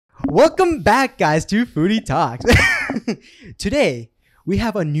Welcome back, guys, to Foodie Talks. Today, we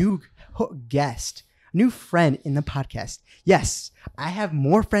have a new guest, new friend in the podcast. Yes, I have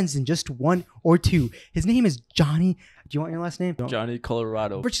more friends than just one or two. His name is Jony. Do you want your last name? Jony,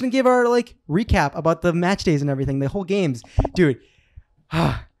 Colorado. We're just going to give our recap about the match days and everything, the whole games. Dude,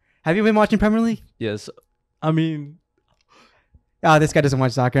 have you been watching Premier League? Yes. I mean... Oh, this guy doesn't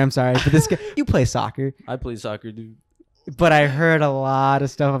watch soccer. I'm sorry. But this guy, you play soccer. I play soccer, dude. But I heard a lot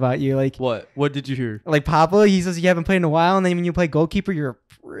of stuff about you. What? What did you hear? Pablo, he says you haven't played in a while, and then when you play goalkeeper, you're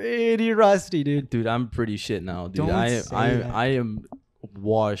pretty rusty, dude. Dude, I'm pretty shit now, dude. Don't say that. I am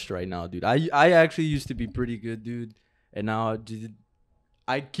washed right now, dude. I actually used to be pretty good, dude, and now dude,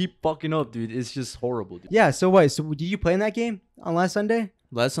 I keep fucking up, dude. It's just horrible, dude. Yeah. So what? So did you play in that game on last Sunday?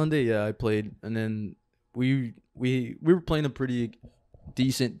 Last Sunday, yeah, I played, and then we were playing a pretty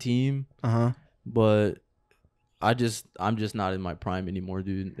decent team, but I'm just not in my prime anymore,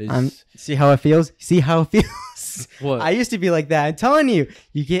 dude. See how it feels? See how it feels? What? I used to be like that. I'm telling you,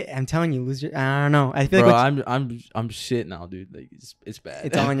 lose your. I don't know. I feel like I'm shit now, dude. Like it's bad.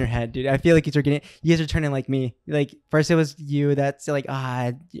 It's all in your head, dude. I feel like you guys are turning like me. Like first it was you that's like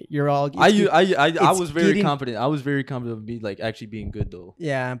you're all. I was very confident. I was very confident of me actually being good though.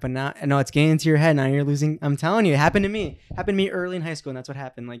 Yeah, but now no, it's getting into your head. Now you're losing. I'm telling you, it happened to me. It happened to me early in high school, and that's what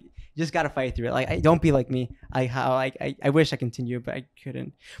happened. Like you just gotta fight through it. Don't be like me. I wish I continued, but I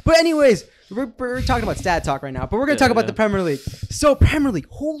couldn't. But anyways, we're talking about stat talk right now. But we're gonna talk about the Premier League. So Premier League,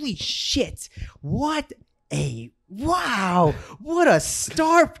 holy shit! What a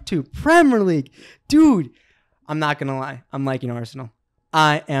start to Premier League, dude. I'm not gonna lie. I'm liking Arsenal.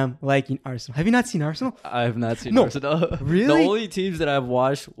 I am liking Arsenal. Have you not seen Arsenal? I have not seen Arsenal. Really? The only teams that I've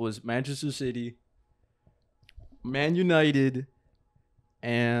watched was Manchester City, Man United,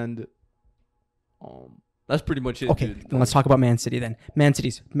 and that's pretty much it. Okay, dude. then let's talk about Man City then. Man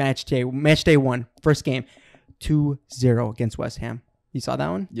City's match day 1, first game, 2-0 against West Ham. You saw that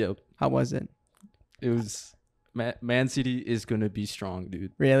one? Yep. How was it? It was Man City is gonna be strong,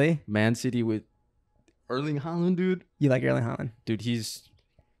 dude. Really? Man City with Erling Haaland, dude. You like Erling Haaland? Dude,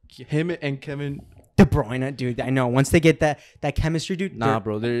 him and Kevin De Bruyne, dude. I know. Once they get that chemistry, dude. Nah,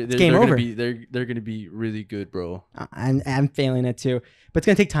 bro. They're over. They're gonna be really good, bro. I'm failing it too, but it's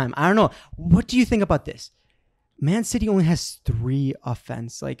gonna take time. I don't know. What do you think about this? Man City only has 3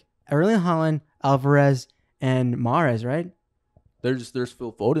 offense, like Erling Haaland, Alvarez, and Mahrez, right? There's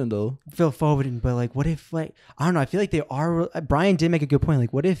Phil Foden though. Phil Foden, but what if I don't know. I feel like they are. Brian did make a good point.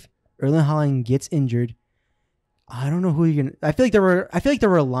 Like, what if Erling Haaland gets injured? I don't know who you're gonna. I feel like they're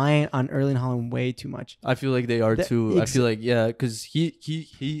relying on Erling Haaland way too much. I feel like they are too. I feel like because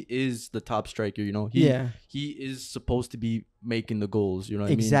he is the top striker. You know, he is supposed to be making the goals. You know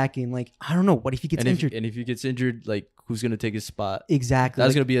what exactly. I mean? And I don't know. What if he gets injured? And if he gets injured, who's gonna take his spot? Exactly.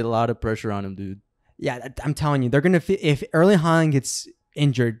 That's gonna be a lot of pressure on him, dude. Yeah, I'm telling you, they're gonna feel, if Erling Haaland gets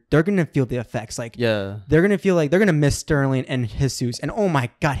injured, they're gonna feel the effects. They're gonna feel like they're gonna miss Sterling and Jesus. And oh my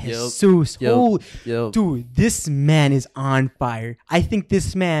God, Jesus! Dude, this man is on fire. I think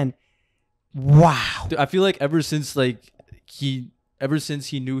this man, wow. Dude, I feel like ever since he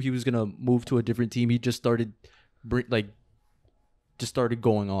knew he was gonna move to a different team, he just started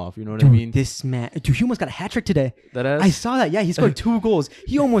going off. You know what I mean? This man, dude, he almost got a hat trick today. I saw that. Yeah, he scored 2 goals.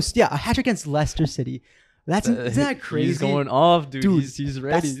 He almost a hat trick against Leicester City. Isn't that crazy? He's going off, dude. He's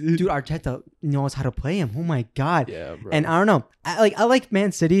ready. Dude, Arteta knows how to play him. Oh my God. Yeah, bro. And I don't know. I like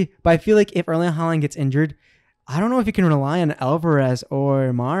Man City, but I feel like if Erling Haaland gets injured, I don't know if you can rely on Alvarez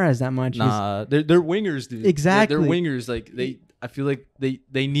or Mahrez that much. Nah, they're wingers, dude. Exactly. They're wingers. I feel like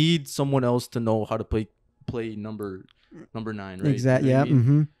they need someone else to know how to play number 9, right? Exactly. You know yeah. what I mean?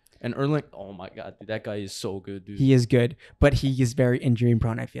 Mm-hmm. And Erling, oh my God, dude, that guy is so good, dude. He is good, but he is very injury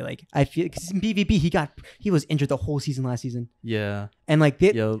prone. I feel because in BVB he was injured the whole season last season. Yeah. And I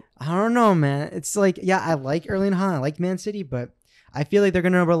don't know, man. It's I like Erling Haaland, I like Man City, but I feel like they're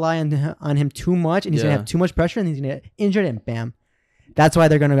gonna rely on him too much, and he's gonna have too much pressure, and he's gonna get injured, and bam. That's why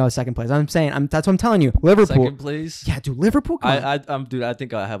they're gonna go second place. That's what I'm telling you. Liverpool. Second place. Yeah, dude. Liverpool. Dude. I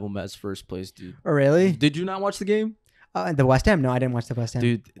think I have them as first place, dude. Oh, really? Did you not watch the game? The West Ham? No, I didn't watch the West Ham.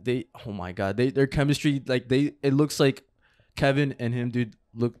 Dude, oh my God, their chemistry, it looks like Kevin and him, dude.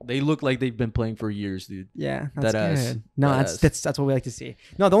 They look like they've been playing for years, dude. Yeah, that's good. No, that's what we like to see.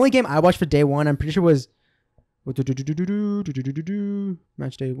 No, the only game I watched for day 1, I'm pretty sure was match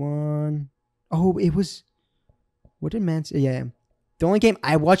day 1. Oh, it was. What did Man? Yeah, the only game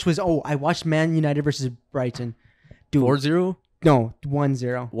I watched was I watched Man United versus Brighton. Dude, 4-0? No,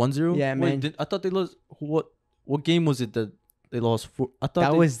 1-0. 1-0? Yeah, man. I thought they lost. What game was it that they lost? I thought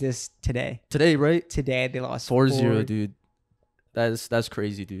that was this today. Today, right? Today they lost 4-0, dude. That's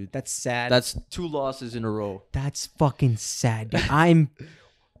crazy, dude. That's sad. That's 2 losses in a row. That's fucking sad, dude. Oh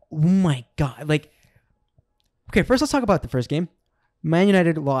my God. Like, okay, first let's talk about the first game. Man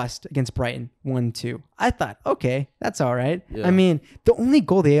United lost against Brighton 1-2. I thought, okay, that's all right. Yeah. I mean, the only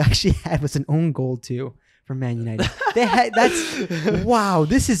goal they actually had was an own goal too for Man United. Wow,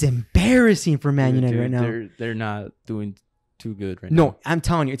 this is embarrassing for Man United right now. They're not doing too good right now. No, I'm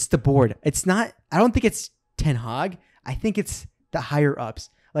telling you, it's the board. It's not. I don't think it's Ten Hag. I think it's the higher ups.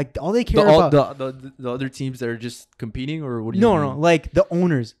 Like all they care about the other teams that are just competing, or what do you mean? No, like the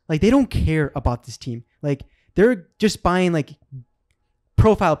owners. Like they don't care about this team. Like they're just buying like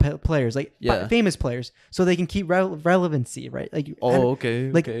profile players, like famous players, so they can keep relevancy, right? Like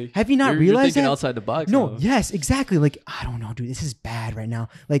okay. Like have you not realized you're thinking that? Outside the box? No, though. yes, exactly. Like I don't know, dude. This is bad right now.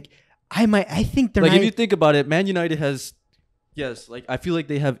 Like I think they're like not, if you think about it, Man United has like I feel like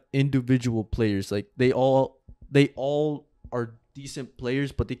they have individual players. Like they all are decent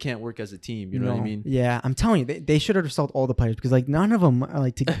players, but they can't work as a team. You know what I mean? Yeah, I'm telling you, they should have sold all the players because like none of them are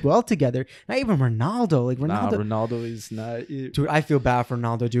like well together. Not even Ronaldo. Like Ronaldo is not it. Dude, I feel bad for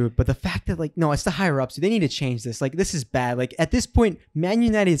Ronaldo, dude. But the fact that like no, it's the higher ups. They need to change this. Like this is bad. Like at this point, Man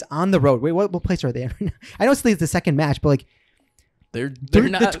United is on the road. Wait, what place are they in right now? I know it's the second match, but like they're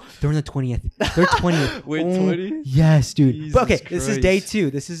not. They're in the 20th. They're 20th. Wait, 20? Yes, dude. Jesus but okay, Christ. this is day 2.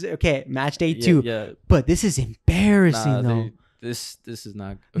 This is okay. Match day 2. Yeah. But this is embarrassing though. This is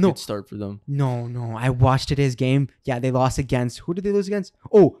not a good start for them. No. I watched today's game. Yeah, they lost against. Who did they lose against?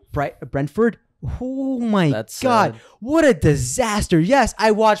 Oh, Brentford. Oh my God. Sad. What a disaster. Yes,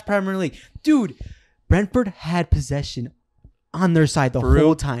 I watched Premier League. Dude, Brentford had possession on their side the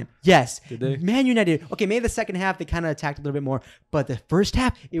whole time. Yes. Did they? Man United. Okay, maybe the second half they kind of attacked a little bit more, but the first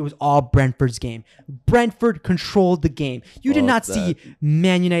half it was all Brentford's game. Brentford controlled the game. You did not see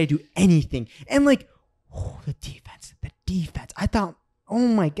Man United do anything. And like, the defense. I thought, oh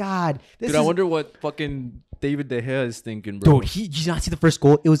my God. I wonder what fucking David De Gea is thinking, bro. Dude, did you not see the first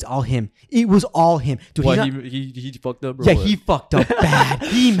goal? It was all him. Dude, what, he fucked up, bro? Yeah, he fucked up bad.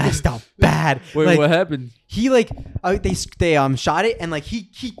 He messed up bad. Wait, like, what happened? He like they shot it and like he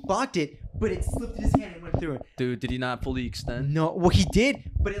blocked it, but it slipped in his hand and went through it. Dude, did he not fully extend? No, well he did,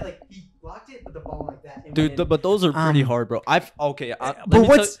 but it like he blocked it, but the ball like that. Dude, but those are pretty hard, bro.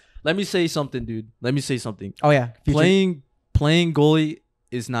 Let me say something, dude. Let me say something. Oh yeah, playing goalie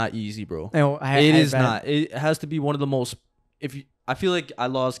is not easy, bro. It is not. It has to be one of the most. I feel like I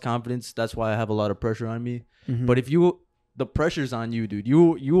lost confidence. That's why I have a lot of pressure on me. Mm-hmm. But the pressure's on you, dude.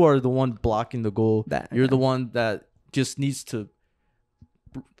 You are the one blocking the goal. You're the one that just needs to,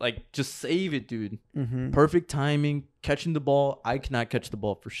 like, just save it, dude. Mm-hmm. Perfect timing, catching the ball. I cannot catch the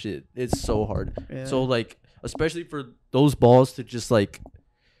ball for shit. It's so hard. Yeah. So like, especially for those balls to just like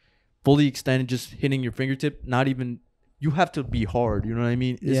fully extend and just hitting your fingertip, not even. You have to be hard. You know what I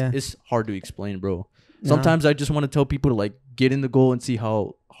mean? It's hard to explain, bro. Sometimes I just want to tell people to like get in the goal and see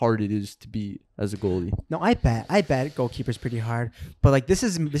how hard it is to be as a goalie. No, I bet goalkeeper's pretty hard. But like this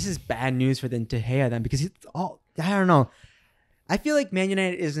is bad news for the De Gea then because it's all I don't know. I feel like Man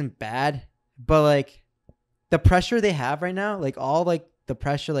United isn't bad, but like the pressure they have right now, like all like the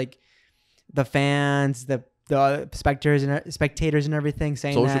pressure, like the fans, the spectators and everything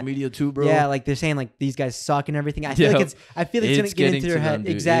saying social media too, bro. Yeah, like they're saying like these guys suck and everything. I feel like it's gonna get into their head.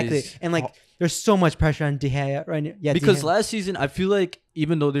 Exactly. And like there's so much pressure on De Gea right now. Yeah, because last season I feel like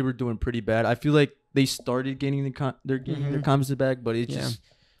even though they were doing pretty bad, I feel like they started gaining their confidence back, but it's just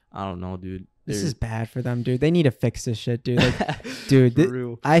I don't know, dude. This is bad for them, dude. They need to fix this shit, dude. Like,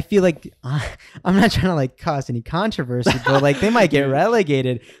 dude, I feel like I'm not trying to like cause any controversy, but like they might get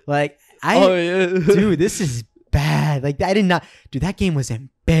relegated. Like dude, this is bad. Like I did not, dude. That game was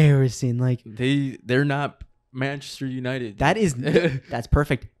embarrassing. Like they're not Manchester United. That's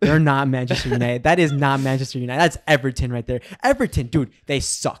perfect. They're not Manchester United. That is not Manchester United. That's Everton right there. Everton, dude. They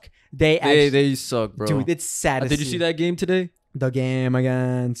suck. They suck, bro. Dude, it's sad. Did you see that game today? The game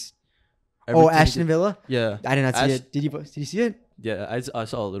against Aston Villa. Yeah, I did not see it. Did you see it? Yeah, I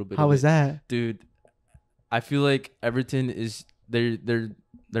saw a little bit. How was that, dude? I feel like Everton is they're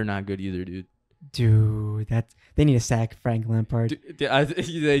not good either, dude. Dude, they need to sack Frank Lampard. Dude,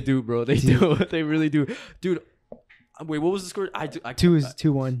 they do, bro. They do. They really do, dude. Wait, what was the score?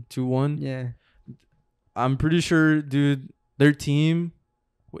 2-1. 2-1. Yeah, I'm pretty sure, dude. Their team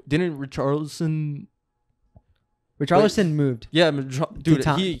didn't Richarlison moved. Yeah, dude.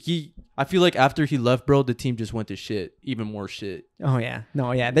 He. I feel like after he left, bro, the team just went to shit, even more shit. Oh yeah,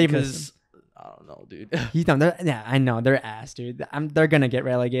 because. I don't know, dude. He's done. I know. They're ass, dude. They're going to get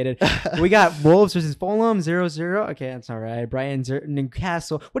relegated. We got Wolves versus Fulham, 0-0. Okay, that's all right. Brighton,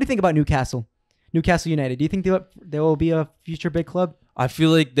 Newcastle. What do you think about Newcastle? Newcastle United. Do you think they will be a future big club? I feel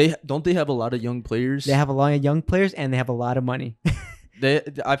like they have a lot of young players. They have a lot of young players and they have a lot of money.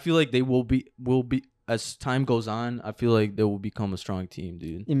 I feel like they will be as time goes on. I feel like they will become a strong team,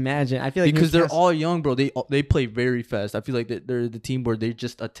 dude. Imagine. I feel like because they're all young, bro. They play very fast. I feel like they're the team where they're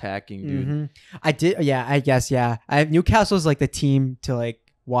just attacking, dude. Mm-hmm. I guess. Newcastle's like the team to like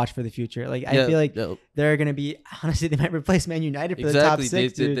watch for the future. Like I feel like they're gonna be, honestly, they might replace Man United for the top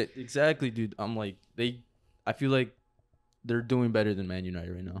 6. Dude. Exactly, dude. I'm like I feel like they're doing better than Man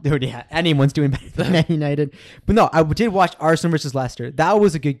United right now. Dude, yeah, anyone's doing better than Man United. But no, I did watch Arsenal versus Leicester. That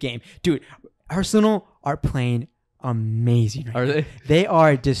was a good game, dude. Arsenal are playing amazing right now. They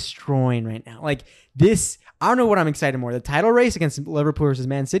are destroying right now. Like this, I don't know what I'm excited more, the title race against Liverpool versus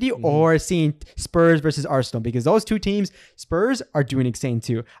Man City or seeing Spurs versus Arsenal, because those two teams, Spurs are doing insane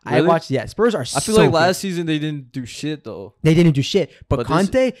too. Really? I watched, Spurs are I feel like last season they didn't do shit though. They didn't do shit. But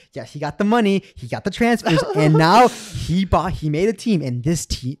Conte, he got the money, he got the transfers, and now he made a team, and this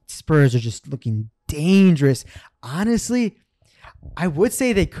Spurs are just looking dangerous. Honestly, I would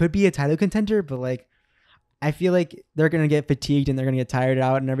say they could be a title contender, but like I feel like they're going to get fatigued and they're going to get tired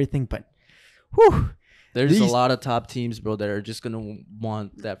out and everything, but whew. There's a lot of top teams, bro, that are just going to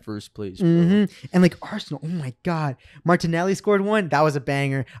want that first place, bro. And like Arsenal, oh my God. Martinelli scored one. That was a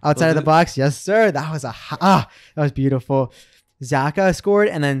banger. Outside of the box, yes, sir. That was that was beautiful. Xhaka scored,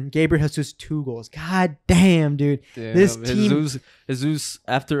 and then Gabriel Jesus 2 goals. God damn, dude. Damn, this team. Jesus,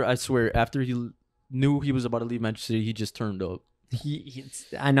 after he knew he was about to leave Manchester City, he just turned up.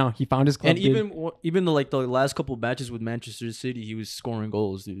 I know, he found his club. And even the last couple of matches with Manchester City, he was scoring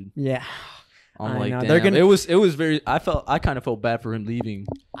goals, dude. Yeah. I'm like, damn. It was very. I kind of felt bad for him leaving.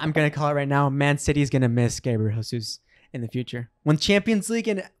 I'm gonna call it right now. Man City's gonna miss Gabriel Jesus in the future. When Champions League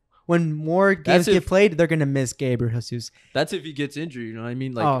and when more games get played, they're gonna miss Gabriel Jesus. That's if he gets injured. You know what I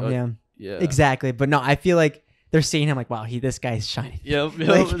mean? Like, yeah, exactly. But no, I feel like they're seeing him like, wow, this guy's shining. Yeah,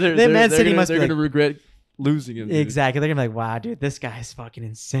 like, Man City must be gonna regret losing him. Dude. Exactly. They're gonna be like, wow, dude, this guy's fucking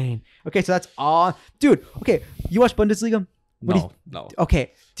insane. Okay, so that's all, dude. Okay, you watch Bundesliga? No.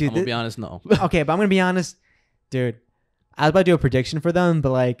 Okay, dude. I'm gonna be honest, no. Okay, but I'm gonna be honest, dude. I was about to do a prediction for them, but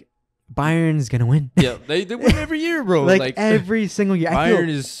like Bayern's gonna win. Yeah, they win every year, bro. like every single year. Bayern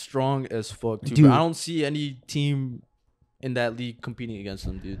is strong as fuck, too. Dude, I don't see any team in that league competing against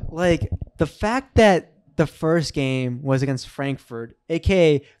them, dude. Like the fact that the first game was against Frankfurt,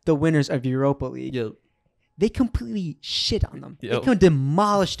 aka the winners of Europa League. Yeah. They completely shit on them. Yep. They can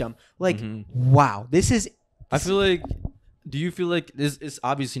demolish them. Like, wow, this is. I feel like. Do you feel like this is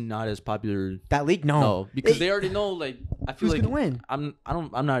obviously not as popular? That league, no, because they already know. Like, I feel who's like gonna win. I'm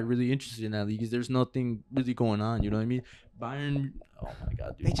not really interested in that league because there's nothing really going on. You know what I mean? Bayern. Oh my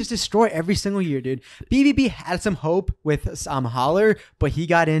God, dude. They just destroy every single year, dude. BVB had some hope with Haller, but he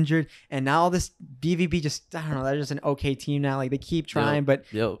got injured, and now this BVB just, I don't know, they're just an okay team now. Like they keep trying, but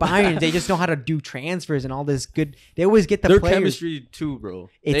Bayern, they just know how to do transfers and all this good. They always get the their players. Chemistry too,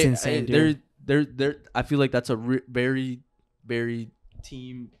 bro. It's insane, dude. They're. I feel like that's a very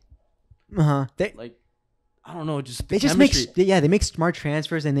team. Like, I don't know, just they just chemistry. They make smart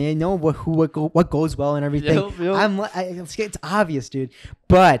transfers and they know what goes well and everything. It's obvious, dude.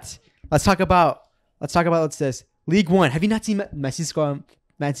 But let's talk about what's this League One. Have you not seen Messi's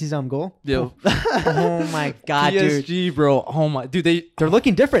goal? Yo. Oh my God, PSG, dude, bro. Oh my, dude, they're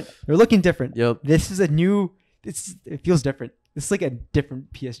looking different. Yep. This is it feels different. This is like a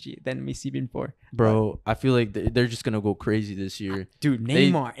different PSG than we seen before. Bro, I feel like they're just going to go crazy this year. Dude,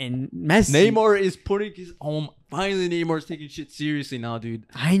 Neymar and Messi. Neymar is putting his home. Finally, Neymar's taking shit seriously now, dude.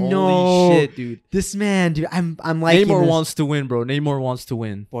 I know. Holy shit, dude. This man, dude, I'm liking Neymar wants to win, bro. Neymar wants to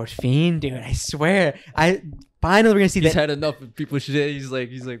win. Morphine, dude, I swear. Finally we're going to see that. He's had enough of people shit. He's like,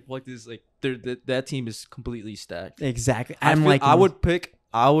 fuck this. Like, that team is completely stacked. Exactly. I would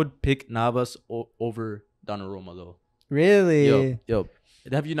pick Navas over Donnarumma, though. Really? Yo.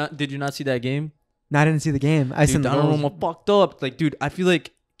 Did you not see that game? No, I didn't see the game. I seen Donnarumma fucked up. Like, dude, I feel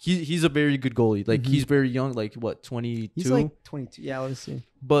like he's a very good goalie. Like, he's very young. Like, what, 22? He's like 22. Yeah, let's see.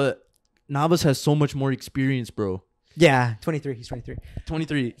 But Navas has so much more experience, bro. Yeah, 23. He's 23.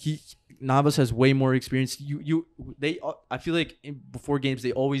 23. Navas has way more experience. I feel like before games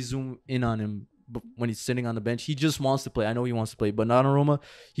they always zoom in on him when he's sitting on the bench. He just wants to play. I know he wants to play, but Donnarumma,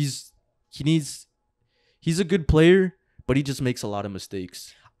 he's a good player. But he just makes a lot of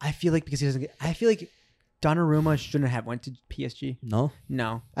mistakes. I feel like because he doesn't I feel like Donnarumma shouldn't have went to PSG. No.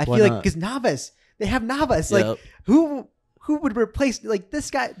 I feel like because Navas, they have Navas. Like who would replace like this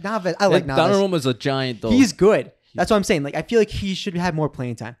guy Navas? I like Navas. Donnarumma's a giant though. He's good. That's what I'm saying. Like I feel like he should have more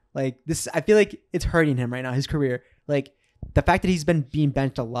playing time. Like this, I feel like it's hurting him right now. His career, like the fact that he's been being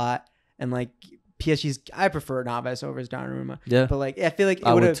benched a lot and like PSG's. I prefer Navas over Donnarumma. Yeah, but like I feel like it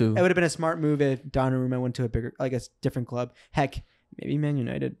would have been a smart move if Donnarumma went to a bigger, like a different club. Heck, maybe Man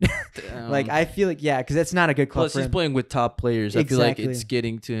United. Like I feel like because that's not a good club. Plus, he's playing with top players. Exactly. I feel like it's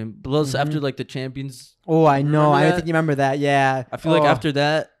getting to him. Plus, after like the Champions. Oh, I know. I think you remember that. Yeah. I feel like after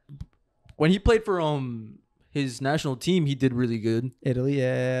that, when he played for his national team, he did really good. Italy,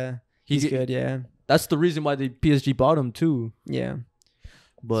 yeah. He's good, yeah. That's the reason why the PSG bought him too. Yeah.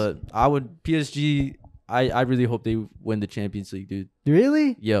 But I would PSG. I really hope they win the Champions League, dude.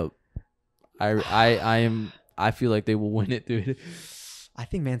 Really? Yo, I feel like they will win it, dude. I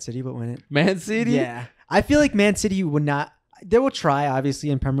think Man City will win it. Man City? Yeah. I feel like Man City would not. They will try, obviously,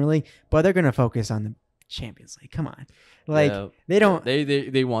 in Premier League, but they're gonna focus on the Champions League. Come on, like they don't.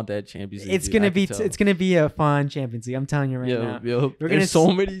 They want that Champions League. It's gonna be a fun Champions League. I'm telling you right now. There's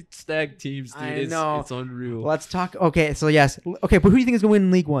so many stacked teams, dude. I know. It's unreal. Let's talk. Okay, so yes. Okay, but who do you think is gonna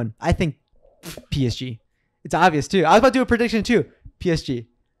win League One? I think PSG. It's obvious too. I was about to do a prediction too. PSG.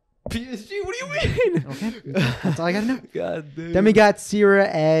 PSG? What do you mean? Okay, that's all I gotta know. God damn. Then we got Serie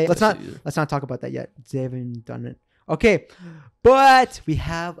A. Let's not talk about that yet. They haven't done it. Okay, but we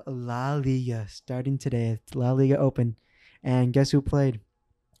have La Liga starting today. It's La Liga Open, and guess who played?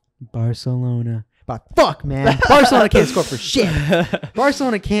 Barcelona. But fuck, man, Barcelona can't score for shit.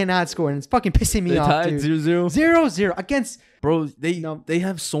 Barcelona cannot score, and it's fucking pissing me off, dude. 0-0. 0-0 against. Bro, they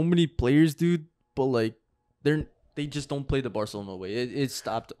have so many players, dude. But like, they just don't play the Barcelona way. It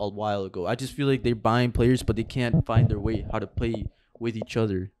stopped a while ago. I just feel like they're buying players, but they can't find their way how to play with each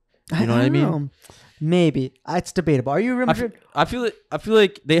other. You know what I mean? Know. Maybe it's debatable. Are you remember? I feel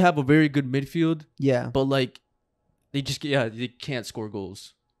like they have a very good midfield. Yeah, but like they can't score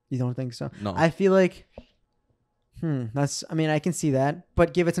goals. You don't think so? No. I feel like I mean, I can see that,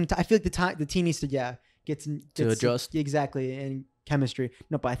 but give it some time. I feel like the team needs to get to adjust exactly and chemistry.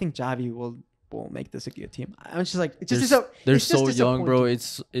 No, but I think Xavi will make this a good team. I'm just like they're so young, bro.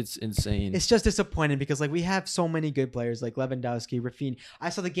 It's insane. It's just disappointing because like we have so many good players like Lewandowski, Rafinha. I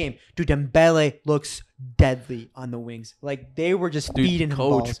saw the game, dude. Dembele looks deadly on the wings. Like they were just feeding him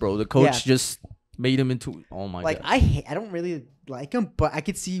balls. Bro. The coach just made him into. Oh my god. I don't really like him, but I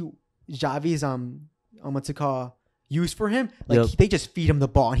could see Xavi's what's it called, use for him. Like they just feed him the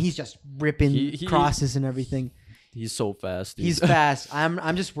ball and he's just ripping crosses and everything. He's so fast, dude. He's fast.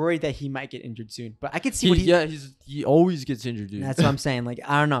 I'm just worried that he might get injured soon. But I could see he always gets injured, dude. That's what I'm saying. Like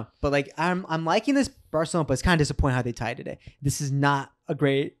I don't know, but like I'm liking this Barcelona, but it's kind of disappointing how they tied today. This is not a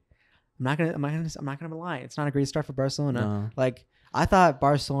great. I'm not gonna lie. It's not a great start for Barcelona. No. Like I thought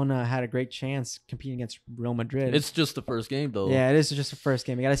Barcelona had a great chance competing against Real Madrid. It's just the first game, though. Yeah, it is just the first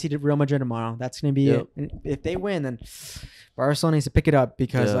game. We got to see the Real Madrid tomorrow. That's gonna be it. And if they win, then Barcelona needs to pick it up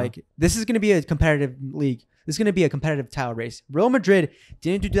because like this is gonna be a competitive league. This is going to be a competitive title race. Real Madrid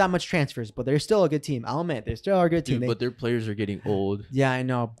didn't do that much transfers, but they're still a good team. I'll admit, they're still a good team. But their players are getting old. Yeah, I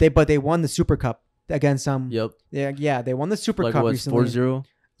know. But they won the Super Cup against some. Yep. Yeah, they won the Super Cup recently. 4-0?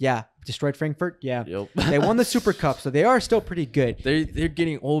 Yeah, destroyed Frankfurt. Yeah. Yep. They won the Super Cup, so they are still pretty good. They're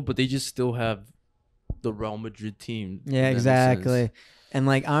getting old, but they just still have the Real Madrid team. Yeah, exactly. And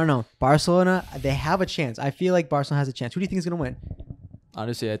like I don't know, Barcelona, they have a chance. I feel like Barcelona has a chance. Who do you think is going to win?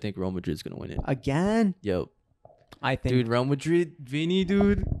 Honestly, I think Real Madrid's going to win it. Again? Yep. I think. Dude, Real Madrid, Vinny,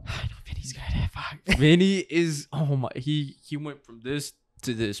 dude. I know Vinny's good. Fuck. Vinny is, oh my, he went from this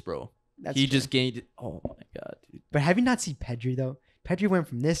to this, bro. Just gained it. Oh my god, dude. But have you not seen Pedri though? Pedri went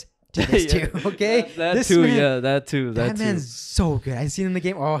from this to this too. Okay, that too. Man, yeah, that too. That man's so good. I've seen him in the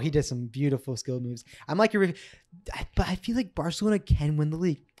game. Oh, he did some beautiful skill moves. I'm like, but I feel like Barcelona can win the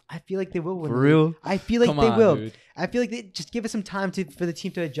league. I feel like they will win. For real? I feel like they will. Dude. I feel like they just give it some time for the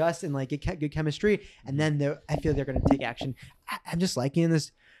team to adjust and like get good chemistry, and then I feel they're gonna take action. I'm just liking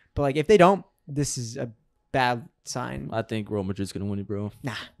this, but like if they don't, this is a bad sign. I think Real Madrid's gonna win it, bro.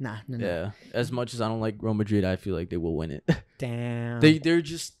 Nah. Yeah. As much as I don't like Real Madrid, I feel like they will win it. Damn.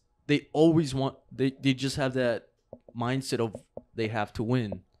 They always want. They just have that mindset of they have to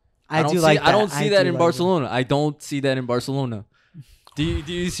win. I don't see that in Barcelona. I don't see that in Barcelona. Do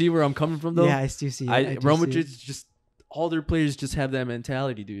you see where I'm coming from though? Yeah, I do see. Real Madrid's just all their players just have that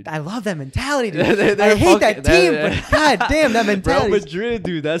mentality, dude. I love that mentality, dude. I hate that team, but god damn that mentality. Real Madrid,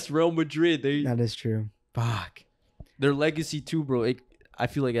 dude. That's Real Madrid. That is true. Fuck. Their legacy too, bro. I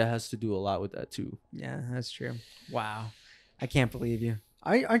feel like it has to do a lot with that too. Yeah, that's true. Wow, I can't believe you.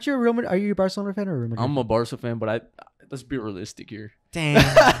 Aren't you a Real Madrid? Are you a Barcelona fan or a Real Madrid? I'm a Barca fan, but let's be realistic here. Damn.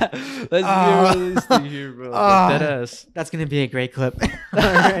 Let's be realistic here, bro. Deadass. That's going to be a great clip.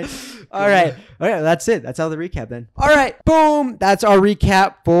 All right. That's it. That's all the recap then. All right. Boom. That's our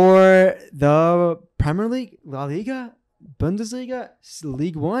recap for the Premier League, La Liga, Bundesliga,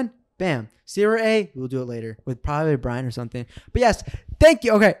 League One. Bam. C or A, we'll do it later with probably Brian or something. But yes, thank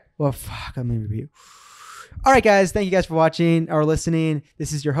you. Okay. Well, fuck. I'm going to review. All right, guys. Thank you guys for watching or listening.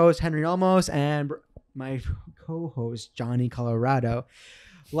 This is your host, HenryOlmos, and my co-host, Jony Colorado.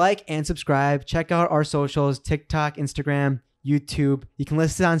 Like and subscribe. Check out our socials, TikTok, Instagram, YouTube. You can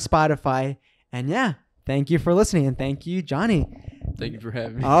listen on Spotify. And yeah, thank you for listening. And thank you, Jony. Thank you for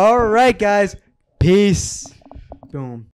having me. All right, guys. Peace. Boom.